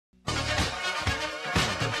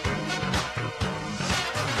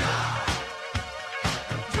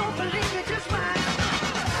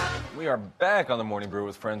We are back on the Morning Brew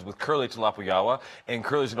with friends with Curly Talapuyawa. And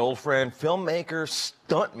Curly's an old friend, filmmaker,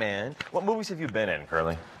 stuntman. What movies have you been in,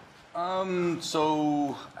 Curly?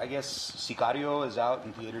 So I guess Sicario is out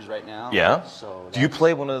in theaters right now. Yeah? So Do you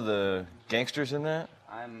play one of the gangsters in that?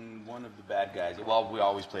 I'm one of the bad guys. Well, we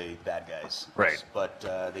always play bad guys. Right. But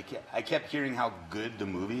I kept hearing how good the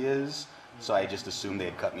movie is, so I just assumed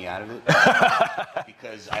they'd cut me out of it.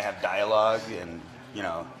 Because I have dialogue and, you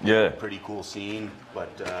know, pretty cool scene. But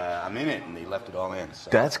I'm in it, and they left it all in. So.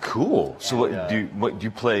 That's cool. So And, what do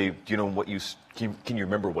you play? Do you know what you can you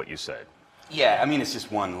remember what you said? Yeah, I mean, it's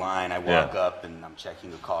just one line. I walk up, and I'm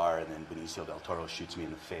checking the car, and then Benicio del Toro shoots me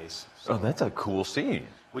in the face. So, Oh, that's a cool scene.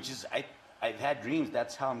 which is, I've had dreams.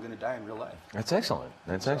 That's how I'm going to die in real life. That's excellent.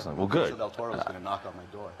 That's excellent. Well, Benicio good. del Toro is going to knock on my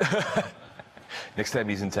door. Next time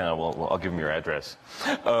he's in town, I'll give him your address.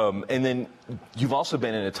 And then you've also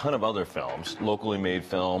been in a ton of other films, locally made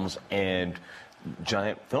films, and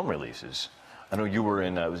giant film releases. I know you were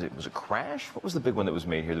in, was it Crash? What was the big one that was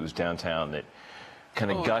made here that was downtown that kind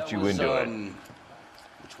of got you into it?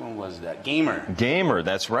 Which one was that? Gamer. Gamer,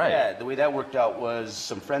 that's right. Yeah, the way that worked out was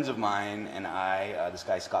some friends of mine and I, this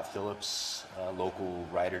guy Scott Phillips, local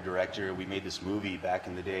writer-director, we made this movie back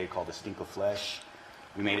in the day called The Stink of Flesh.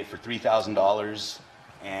 We made it for $3,000,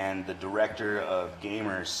 and the director of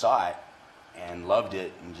Gamer saw it and loved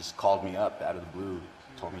it and just called me up out of the blue.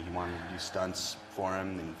 Told me he wanted to do stunts for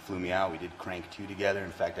him and flew me out. We did Crank 2 together.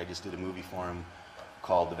 In fact, I just did a movie for him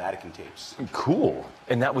called The Vatican Tapes. Cool.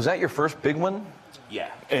 And was that your first big one?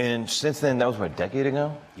 Yeah. And since then, that was what, a decade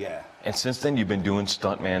ago? Yeah. And since then, you've been doing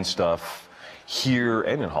stuntman stuff here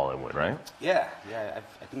and in Hollywood, right? Yeah.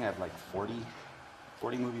 I think I have like 40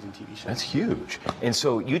 movies and TV shows. That's huge. And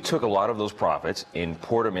so you took a lot of those profits and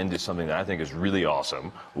poured them into something that I think is really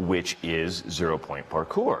awesome, which is 0 Point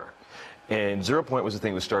Parkour. And 0 Point was the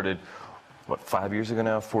thing that started, what, 5 years ago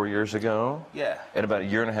now, 4 years ago? Yeah. And about a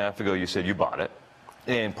year and a half ago, you said you bought it.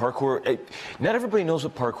 And parkour, not everybody knows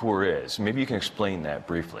what parkour is. Maybe you can explain that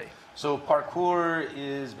briefly. So parkour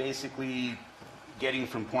is basically getting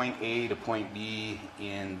from point A to point B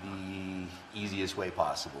in the easiest way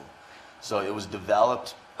possible. So it was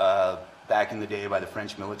developed back in the day by the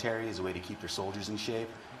French military as a way to keep their soldiers in shape,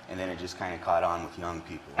 and then it just kind of caught on with young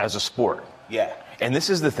people. As a sport. Yeah. And this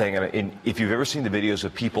is the thing, and if you've ever seen the videos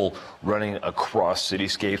of people running across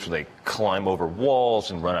cityscapes where they climb over walls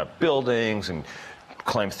and run up buildings and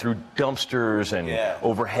climb through dumpsters and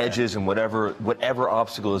over hedges and whatever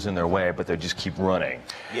obstacle is in their way, but they just keep running.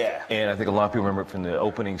 Yeah. And I think a lot of people remember it from the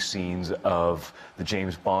opening scenes of the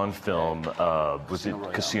James Bond film, was it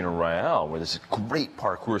Casino Royale, where there's a great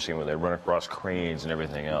parkour scene where they run across cranes and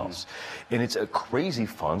everything else. And it's a crazy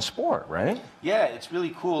fun sport, right? Yeah, it's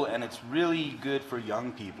really cool, and it's really good for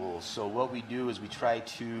young people. So what we do is we try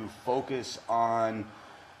to focus on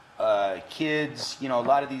kids. You know, a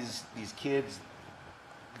lot of these kids,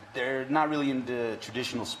 they're not really into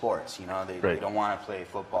traditional sports, you know. They don't want to play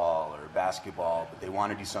football or basketball, but they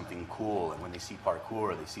want to do something cool. And when they see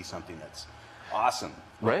parkour, they see something that's awesome.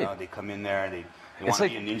 Right. You know, they come in there, they want to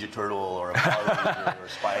be a Ninja Turtle or a Power Ranger or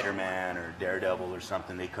Spider-Man or Daredevil or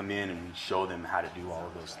something. They come in and we show them how to do all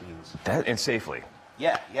of those things. And safely.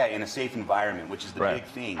 Yeah, in a safe environment, which is the big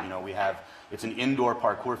thing. You know, it's an indoor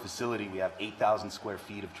parkour facility. We have 8,000 square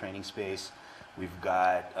feet of training space. We've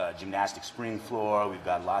got a gymnastic spring floor, we've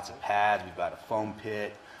got lots of pads, we've got a foam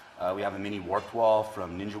pit. We have a mini warped wall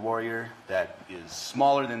from Ninja Warrior that is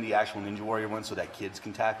smaller than the actual Ninja Warrior one so that kids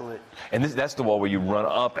can tackle it. And that's the wall where you run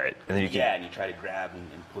up it. And then you can... Yeah, and you try to grab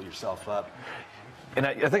and pull yourself up. And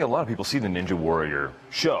I think a lot of people see the Ninja Warrior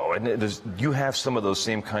show, and you have some of those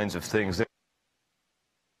same kinds of things there.